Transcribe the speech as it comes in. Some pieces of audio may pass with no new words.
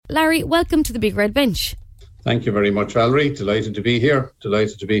Larry, welcome to the Big Red Bench. Thank you very much, Valerie. Delighted to be here.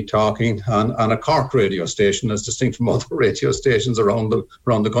 Delighted to be talking on a Cork radio station, as distinct from other radio stations around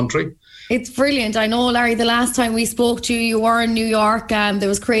the country. It's brilliant. I know, Larry, the last time we spoke to you, you were in New York. There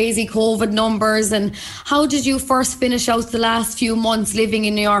was crazy COVID numbers. And how did you first finish out the last few months living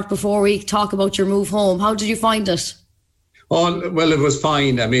in New York before we talk about your move home? How did you find it? Oh, well, it was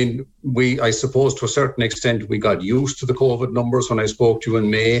fine. I mean, I suppose to a certain extent we got used to the COVID numbers. When I spoke to you in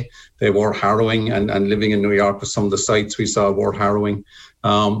May, they were harrowing, and living in New York with some of the sites we saw were harrowing.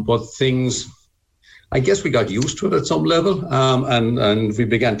 But things, I guess we got used to it at some level, and we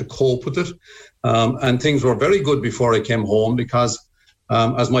began to cope with it. And things were very good before I came home because,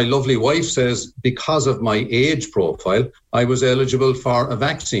 as my lovely wife says, because of my age profile, I was eligible for a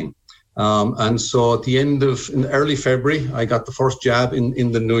vaccine. And so at the end of in early February, I got the first jab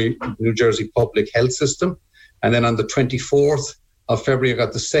in the New Jersey public health system. And then on the 24th of February, I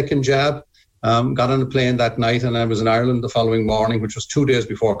got the second jab, got on a plane that night, and I was in Ireland the following morning, which was 2 days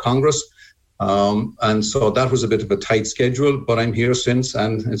before Congress. And so that was a bit of a tight schedule, but I'm here since,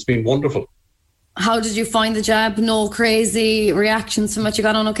 and it's been wonderful. How did you find the jab? No crazy reactions from it? You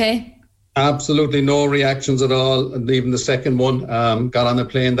got on okay? Absolutely no reactions at all. And even the second one, got on a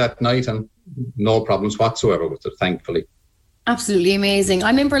plane that night and no problems whatsoever with it, thankfully. Absolutely amazing. I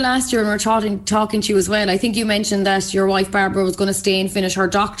remember last year when we were talking to you as well, I think you mentioned that your wife Barbara was going to stay and finish her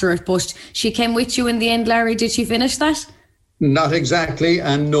doctorate, but she came with you in the end, Larry. Did she finish that? Not exactly,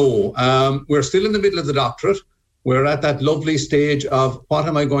 and no. We're still in the middle of the doctorate. We're at that lovely stage of what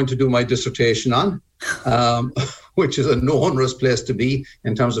am I going to do my dissertation on? Which is an onerous place to be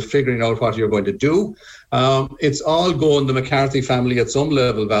in terms of figuring out what you're going to do. It's all going the McCarthy family at some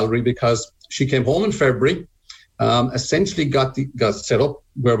level, Valerie, because she came home in February, essentially got set up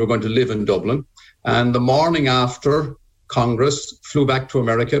where we're going to live in Dublin. And the morning after, Congress flew back to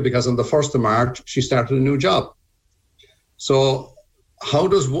America because on the 1st of March, she started a new job. So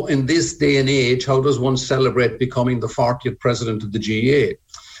in this day and age, how does one celebrate becoming the 40th president of the GAA?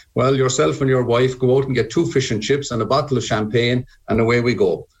 Well, yourself and your wife go out and get 2 fish and chips and a bottle of champagne, and away we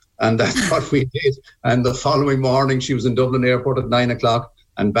go. And that's what we did. And the following morning, she was in Dublin Airport at 9 o'clock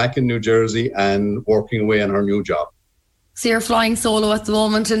and back in New Jersey and working away on her new job. So you're flying solo at the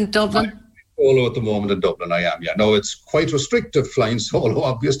moment in Dublin? Solo at the moment in Dublin, I am, yeah. No, it's quite restrictive flying solo,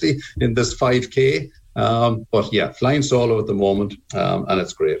 obviously, in this 5K. But yeah, flying solo at the moment, and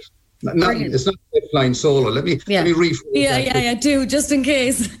it's great. It's not flying solo. Let me rephrase Yeah, do, just in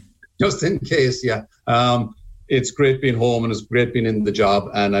case. Just in case, yeah. It's great being home and it's great being in the job,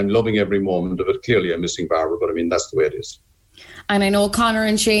 and I'm loving every moment of it. Clearly, I'm missing Barbara, but I mean, that's the way it is. And I know Conor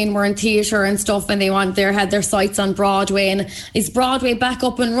and Shane were in theatre and stuff, and they had their sights on Broadway. And is Broadway back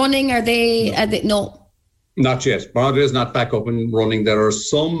up and running? Are they no? Not yet. Broadway is not back up and running. There are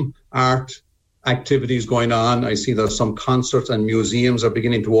some art activities going on. I see that some concerts and museums are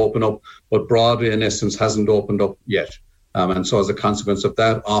beginning to open up, but Broadway in essence hasn't opened up yet. And so as a consequence of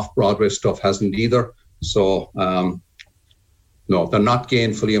that, off-Broadway stuff hasn't either. So, no, they're not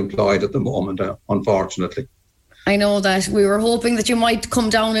gainfully employed at the moment, unfortunately. I know that we were hoping that you might come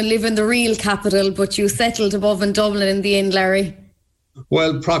down and live in the real capital, but you settled above in Dublin in the end, Larry.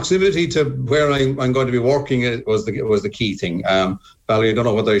 Well, proximity to where I'm going to be working was the key thing. Valerie, I don't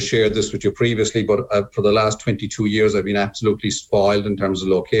know whether I shared this with you previously, but for the last 22 years, I've been absolutely spoiled in terms of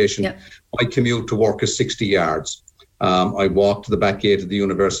location. Yep. My commute to work is 60 yards. I walk to the back gate of the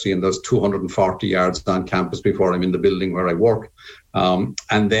university, and there's 240 yards on campus before I'm in the building where I work. And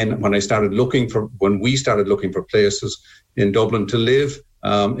then when we started looking for places in Dublin to live,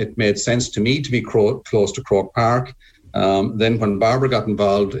 it made sense to me to be close to Croke Park. Then when Barbara got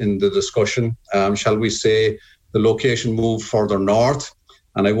involved in the discussion, shall we say, the location moved further north.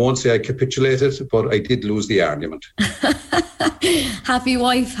 And I won't say I capitulated, but I did lose the argument. Happy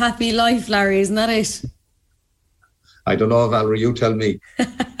wife, happy life, Larry, isn't that it? I don't know, Valerie, you tell me.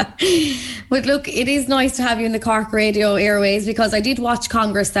 But look, it is nice to have you in the Cork Radio airways, because I did watch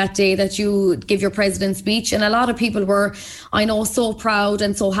Congress that day that you give your president's speech, and a lot of people were, I know, so proud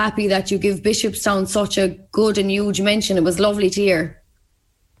and so happy that you give Bishopstown such a good and huge mention. It was lovely to hear.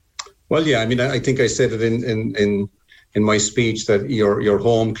 Well, yeah, I mean, I think I said it in my speech that your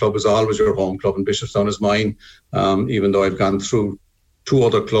home club is always your home club, and Bishopstown is mine, even though I've gone through 2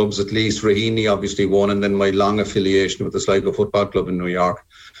 other clubs at least. Raheny obviously one, and then my long affiliation with the Sligo Football Club in New York.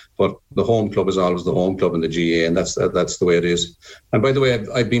 But the home club is always the home club in the GAA, and that's the way it is. And by the way,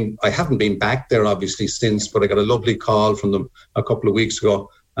 I haven't been back there obviously since, but I got a lovely call from them a couple of weeks ago,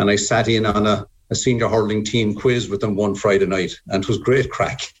 and I sat in on a senior hurling team quiz with them one Friday night, and it was great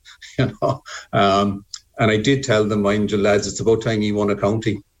crack, you know. And I did tell them, mind you lads, it's about time you won a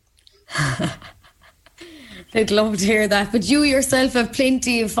county. I'd love to hear that. But you yourself have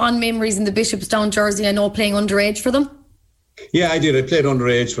plenty of fond memories in the Bishopstown jersey, I know, playing underage for them. Yeah, I did. I played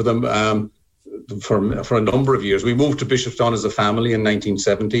underage for them for a number of years. We moved to Bishopstown as a family in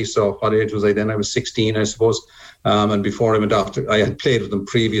 1970. So what age was I then? I was 16, I suppose. And before I went off I had played with them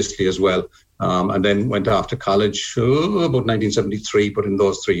previously as well. And then went off to college about 1973. But in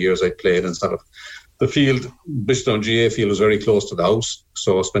those 3 years I played, and sort of the field, Bishopstown GAA field, was very close to the house.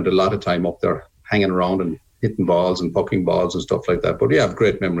 So I spent a lot of time up there hanging around and hitting balls and pucking balls and stuff like that. But yeah, I have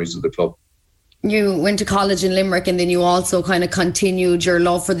great memories of the club. You went to college in Limerick, and then you also kind of continued your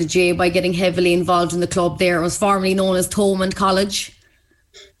love for the GAA by getting heavily involved in the club there. It was formerly known as Thomond College.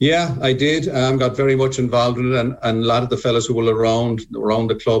 Yeah, I did. Got very much involved in it, and a lot of the fellas who were around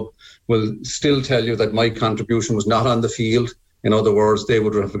the club will still tell you that my contribution was not on the field. In other words, they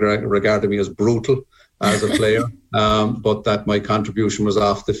would have regarded me as brutal as a player, but that my contribution was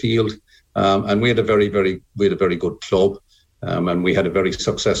off the field. And we had a very good club. And we had a very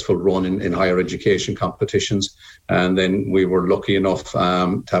successful run in higher education competitions. And then we were lucky enough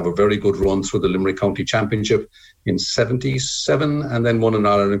to have a very good run through the Limerick County Championship in 77, and then won an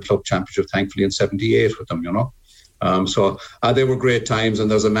All-Ireland Club Championship, thankfully, in 78 with them, So they were great times. And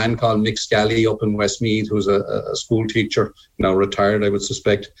there's a man called Mick Scally up in Westmeath, who's a school teacher, now retired, I would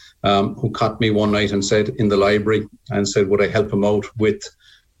suspect, who caught me one night and said, in the library, and said, would I help him out with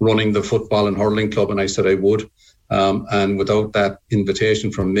running the football and hurling club? And I said I would. And without that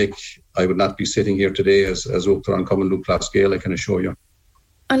invitation from Mick, I would not be sitting here today as Uachtar an Cumann Luke Scale, I can assure you.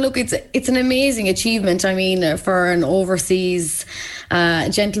 And look, it's an amazing achievement. I mean, for an overseas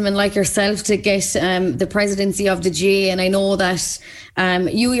gentleman like yourself to get the presidency of the GAA. And I know that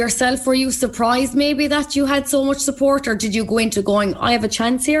you yourself, were you surprised maybe that you had so much support, or did you go into going, I have a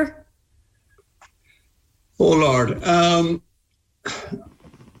chance here? Oh, Lord.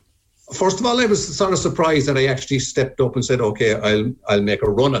 First of all, I was sort of surprised that I actually stepped up and said, okay, I'll make a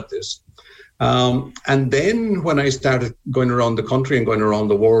run at this. And then when I started going around the country and going around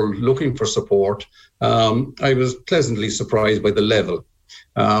the world looking for support, I was pleasantly surprised by the level.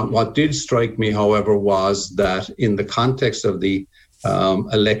 What did strike me, however, was that in the context of the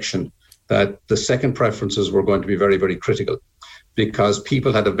election, that the second preferences were going to be very, very critical, because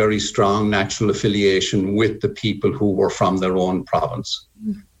people had a very strong national affiliation with the people who were from their own province.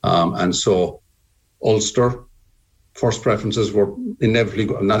 And so Ulster first preferences were largely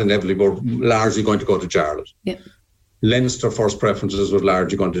going to go to Jarlath. Yeah. Leinster first preferences were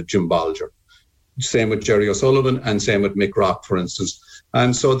largely going to Jim Bolger. Same with Jerry O'Sullivan, and same with Mick Rock, for instance.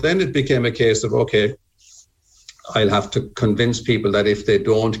 And so then it became a case of, okay, I'll have to convince people that if they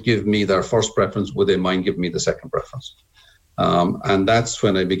don't give me their first preference, would they mind giving me the second preference? And that's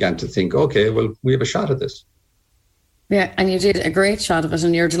when I began to think, okay, well, we have a shot at this. Yeah, and you did a great shot of it,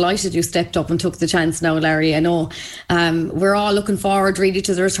 and you're delighted you stepped up and took the chance now, Larry. I know we're all looking forward really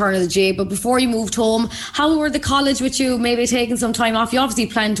to the return of the GAA, but before you moved home, how were the college with you, maybe taking some time off? You obviously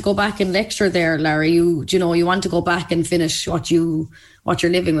plan to go back and lecture there, Larry. You want to go back and finish what you're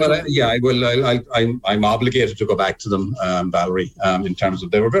living with. Well, yeah, I will. I'm obligated to go back to them, Valerie, in terms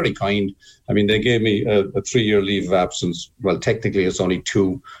of, they were very kind. I mean, they gave me a 3-year leave of absence. Well, technically it's only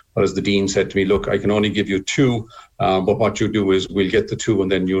 2, but as the Dean said to me, look, I can only give you 2, but what you do is we'll get the 2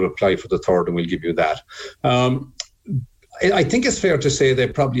 and then you'll apply for the 3rd and we'll give you that. I think it's fair to say they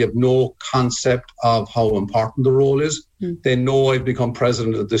probably have no concept of how important the role is. They know I've become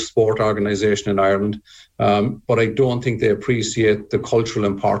president of this sport organisation in Ireland, but I don't think they appreciate the cultural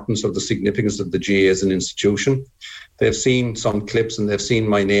importance of the significance of the GAA as an institution. They've seen some clips and they've seen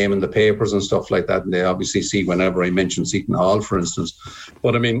my name in the papers and stuff like that, and they obviously see whenever I mention Seton Hall, for instance.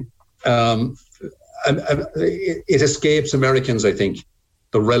 But I mean, it escapes Americans, I think,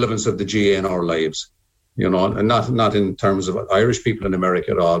 the relevance of the GAA in our lives. And not in terms of Irish people in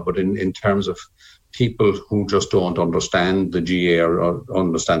America at all, but in terms of people who just don't understand the GAA or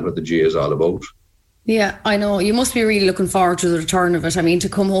understand what the GAA is all about. Yeah, I know. You must be really looking forward to the return of it. I mean, to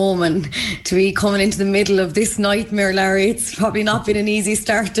come home and to be coming into the middle of this nightmare, Larry, it's probably not been an easy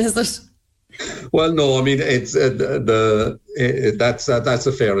start, is it? Well, no, I mean, it's that's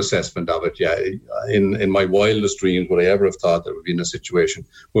a fair assessment of it. Yeah, in my wildest dreams, would I ever have thought that we'd be in a situation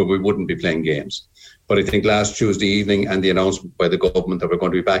where we wouldn't be playing games? But I think last Tuesday evening and the announcement by the government that we're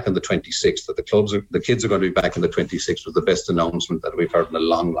going to be back on the 26th, that the kids are going to be back on the 26th, was the best announcement that we've heard in a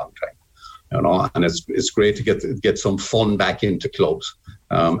long, long time. And it's great to get some fun back into clubs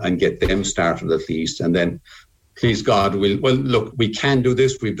and get them started at least, and then. Please God, look, we can do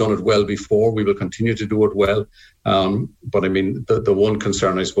this. We've done it well before. We will continue to do it well. But I mean, the one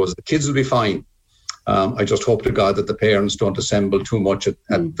concern, I suppose, the kids will be fine. I just hope to God that the parents don't assemble too much at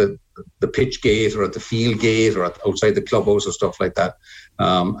the the pitch gate or at the field gate or outside the clubhouse or stuff like that,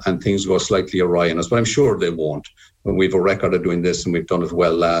 and things go slightly awry on us. But I'm sure they won't. We've a record of doing this, and we've done it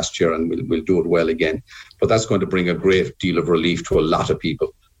well last year, and we'll do it well again. But that's going to bring a great deal of relief to a lot of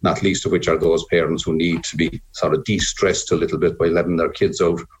people, not least of which are those parents who need to be sort of de-stressed a little bit by letting their kids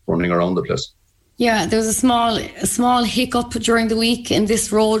out running around the place. Yeah, there was a small hiccup during the week in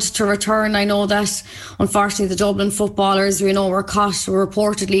this road to return. I know that, unfortunately, the Dublin footballers, were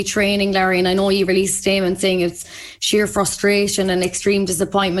reportedly training, Larry, and I know you released a statement saying it's sheer frustration and extreme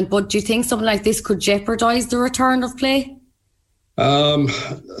disappointment. But do you think something like this could jeopardise the return of play?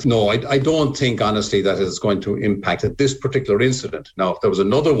 No, I don't think, honestly, that it's going to impact this particular incident. Now, if there was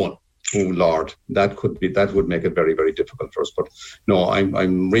another one, oh Lord, that would make it very, very difficult for us. But no,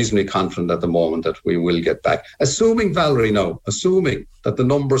 I'm reasonably confident at the moment that we will get back. Assuming, Valerie, assuming that the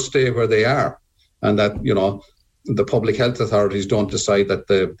numbers stay where they are, and that the public health authorities don't decide that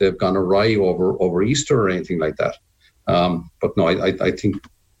they've gone awry over Easter or anything like that. But no, I think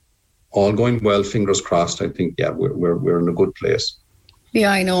all going well, fingers crossed. I think we're in a good place.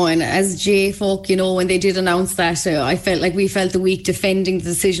 Yeah, I know. And as GAA folk, when they did announce that, I felt like we felt the week defending the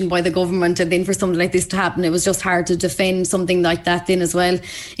decision by the government. And then for something like this to happen, it was just hard to defend something like that then as well.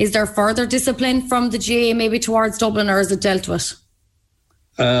 Is there further discipline from the GAA maybe towards Dublin, or is it dealt with?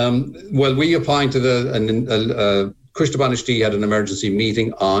 Well, we appointed Cushta Banishti had an emergency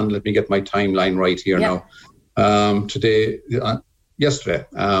meeting on, let me get my timeline right here now, yesterday.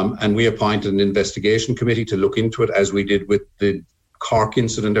 And we appointed an investigation committee to look into it, as we did with the Cork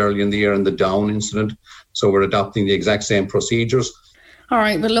incident early in the year and the Down incident. So we're adopting the exact same procedures. All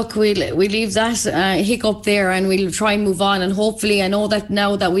right, but look, we'll leave that hiccup there and we'll try and move on. And hopefully, I know that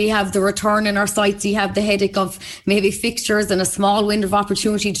now that we have the return in our sights, you have the headache of maybe fixtures and a small window of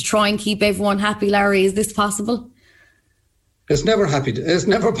opportunity to try and keep everyone happy. Larry, is this possible? It's never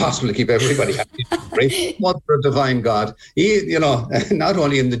possible to keep everybody happy. Right? What for a divine God? Not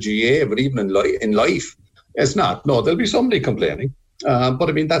only in the GAA, but even in life, it's not. No, there'll be somebody complaining. But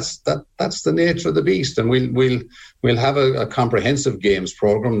I mean, that's the nature of the beast, and we'll have a comprehensive games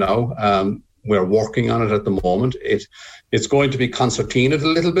program now. We're working on it at the moment. It's going to be concertinaed a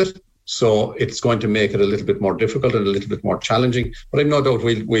little bit, so it's going to make it a little bit more difficult and a little bit more challenging. But I've no doubt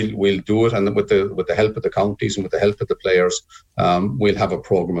we'll do it, and with the help of the counties and with the help of the players, we'll have a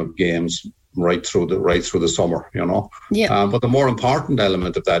program of games right through the summer. Yeah. But the more important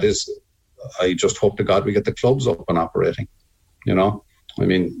element of that is, I just hope to God we get the clubs up and operating. I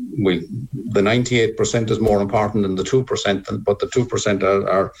mean, the 98% is more important than the 2%, but the 2%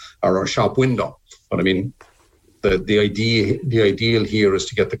 are our shop window. But I mean, the ideal here is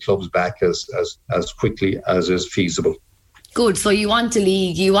to get the clubs back as quickly as is feasible. Good. So you want a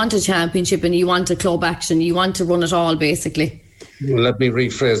league, you want a championship, and you want a club action. You want to run it all, basically. Let me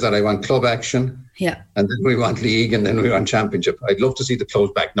rephrase that. I want club action. Yeah. And then we want league, and then we want championship. I'd love to see the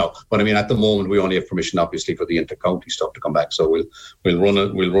clubs back now, but I mean, at the moment we only have permission, obviously, for the inter-county stuff to come back. So we'll run a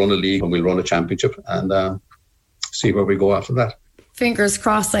league and we'll run a championship and see where we go after that. Fingers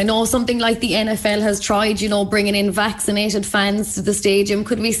crossed. I know something like the NFL has tried, bringing in vaccinated fans to the stadium.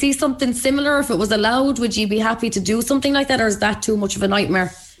 Could we see something similar if it was allowed? Would you be happy to do something like that, or is that too much of a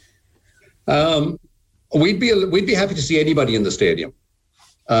nightmare? We'd be happy to see anybody in the stadium.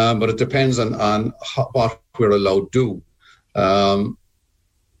 But it depends on what we're allowed to do.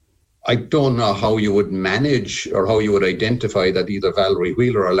 I don't know how you would manage or how you would identify that either Valerie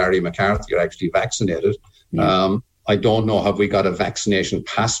Wheeler or Larry McCarthy are actually vaccinated. Yeah. I don't know, have we got a vaccination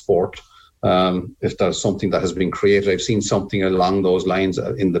passport, if there's something that has been created. I've seen something along those lines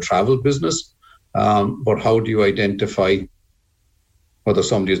in the travel business. But how do you identify whether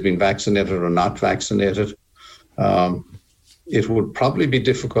somebody has been vaccinated or not vaccinated? It would probably be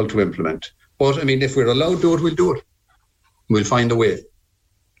difficult to implement. But, I mean, if we're allowed to do it, we'll do it. We'll find a way.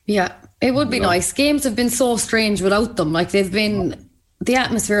 Yeah, it would be nice. Games have been so strange without them. Like, the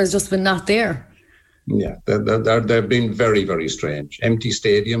atmosphere has just been not there. Yeah, they've been very, very strange. Empty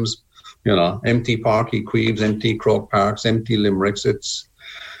stadiums, empty Parky Queeves, empty Croke Parks, empty Limericks. It's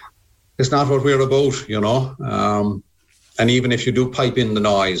not what we're about, And even if you do pipe in the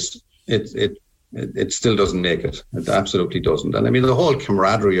noise, it still doesn't make it. It absolutely doesn't. And I mean, the whole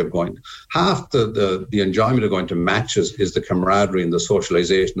camaraderie of going, half the enjoyment of going to matches is the camaraderie and the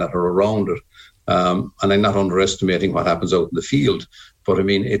socialization that are around it. And I'm not underestimating what happens out in the field, but I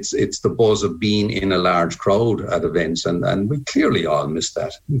mean, it's the buzz of being in a large crowd at events, and we clearly all miss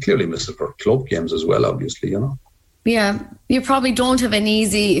that. We clearly miss it for club games as well, obviously, Yeah, you probably don't have an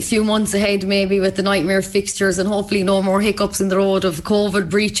easy few months ahead, maybe with the nightmare fixtures and hopefully no more hiccups in the road of COVID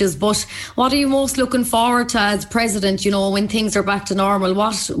breaches. But what are you most looking forward to as president? You know, when things are back to normal,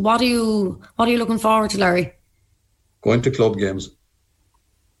 what are you looking forward to, Larry? Going to club games,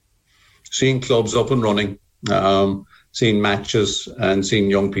 seeing clubs up and running, seeing matches, and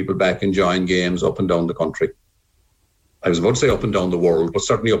seeing young people back enjoying games up and down the country. I was about to say up and down the world, but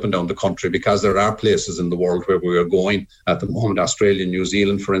certainly up and down the country, because there are places in the world where we are going at the moment. Australia and New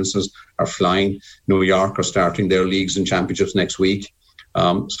Zealand, for instance, are flying. New York are starting their leagues and championships next week.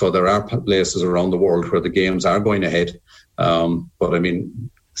 So there are places around the world where the games are going ahead. But I mean,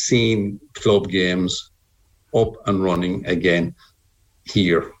 seeing club games up and running again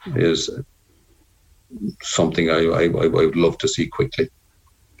here is something I would love to see quickly.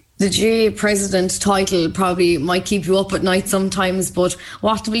 The GAA president title probably might keep you up at night sometimes, but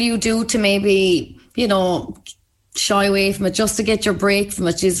what will you do to maybe, you know, shy away from it, just to get your break from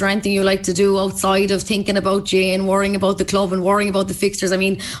it? Is there anything you like to do outside of thinking about GAA and worrying about the club and worrying about the fixtures? I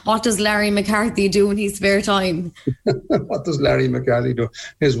mean, what does Larry McCarthy do in his spare time? What does Larry McCarthy do?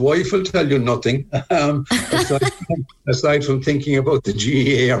 His wife will tell you nothing, aside from thinking about the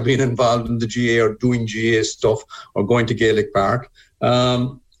GAA or being involved in the GAA or doing GAA stuff or going to Gaelic Park.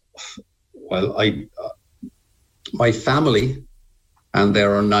 Well, my family, and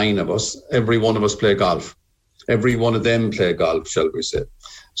there are 9 of us, every one of us play golf. Every one of them play golf, shall we say.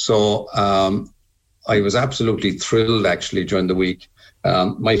 So I was absolutely thrilled, actually, during the week.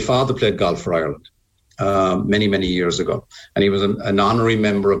 My father played golf for Ireland many, many years ago, and he was an honorary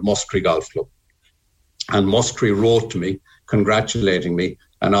member of Muskerry Golf Club. And Muskerry wrote to me, congratulating me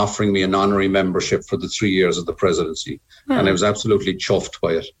and offering me an honorary membership for the 3 years of the presidency. And I was absolutely chuffed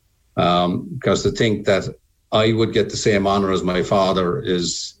by it, because to think that I would get the same honour as my father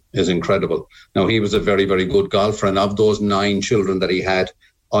is incredible. Now, he was a very, very good golfer, and of those 9 children that he had,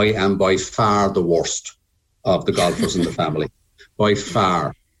 I am by far the worst of the golfers in the family. By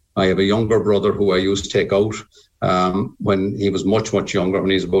far. I have a younger brother who I used to take out when he was much, much younger, when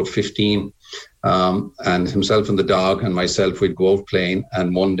he was about 15. And himself and the dog and myself, we'd go out playing.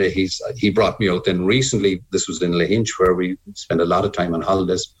 And one day he brought me out. Then recently, this was in Lahinch, where we spent a lot of time on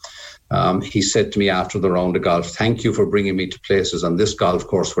holidays. He said to me after the round of golf, "Thank you for bringing me to places on this golf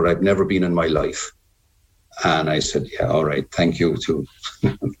course where I've never been in my life." And I said, "Yeah, all right, thank you too."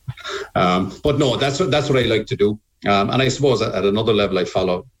 But no, that's what I like to do. And I suppose at another level, I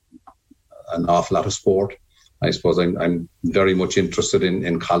follow an awful lot of sport. I suppose I'm very much interested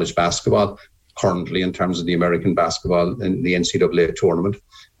in college basketball currently, in terms of the American basketball in the NCAA tournament,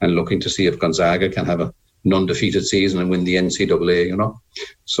 and looking to see if Gonzaga can have an undefeated season and win the NCAA, you know.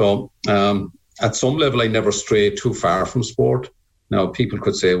 So at some level, I never stray too far from sport. Now, people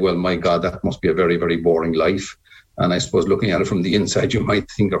could say, well, my God, that must be a very, very boring life. And I suppose looking at it from the inside, you might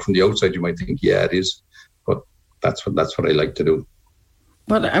think, or from the outside, you might think, yeah, it is. But that's what I like to do.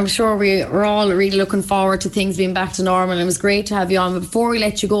 But I'm sure we're all really looking forward to things being back to normal. It was great to have you on. But before we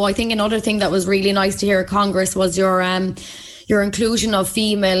let you go, I think another thing that was really nice to hear at Congress was your inclusion of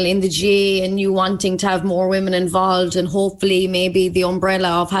female in the GAA, and you wanting to have more women involved, and hopefully maybe the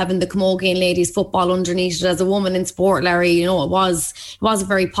umbrella of having the Camogian ladies football underneath it as a woman in sport, Larry. You know, it was a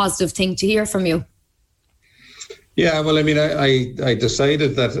very positive thing to hear from you. Yeah, well, I mean, I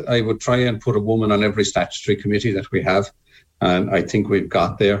decided that I would try and put a woman on every statutory committee that we have. And I think we've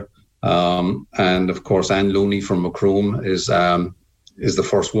got there. And of course, Anne Looney from Macroom is the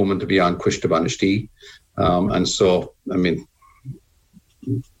first woman to be on Cuiste Banishti. And so, I mean,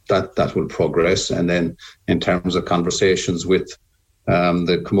 that will progress. And then in terms of conversations with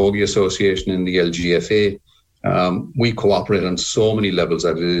the Camogie Association and the LGFA, we cooperate on so many levels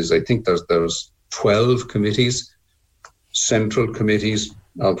that it is. I think there's 12 committees, central committees,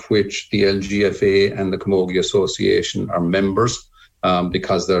 of which the LGFA and the Camogie Association are members,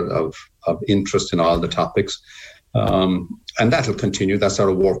 because they're of interest in all the topics. And that'll continue. That's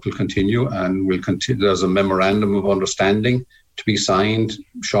our work will continue, and we'll continue. There's a memorandum of understanding to be signed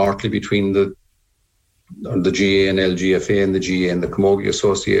shortly between the GAA and LGFA and the GAA and the Camogie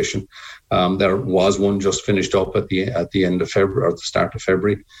Association. There was one just finished up at the end of February, or the start of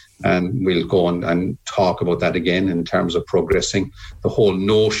February, and we'll go and talk about that again in terms of progressing the whole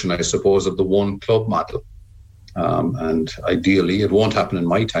notion, I suppose, of the one club model. And ideally, it won't happen in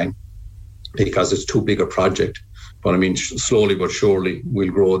my time because it's too big a project. But I mean, slowly but surely,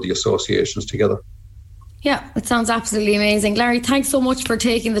 we'll grow the associations together. Yeah, it sounds absolutely amazing. Larry, thanks so much for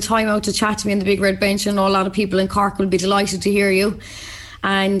taking the time out to chat to me in the Big Red Bench. I know a lot of people in Cork will be delighted to hear you.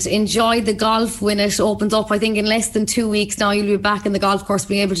 and enjoy the golf when it opens up. I think in less than 2 weeks now you'll be back in the golf course,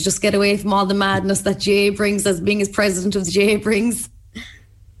 being able to just get away from all the madness that GAA brings, as being as president of the GAA brings.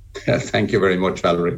 Thank you very much, Valerie.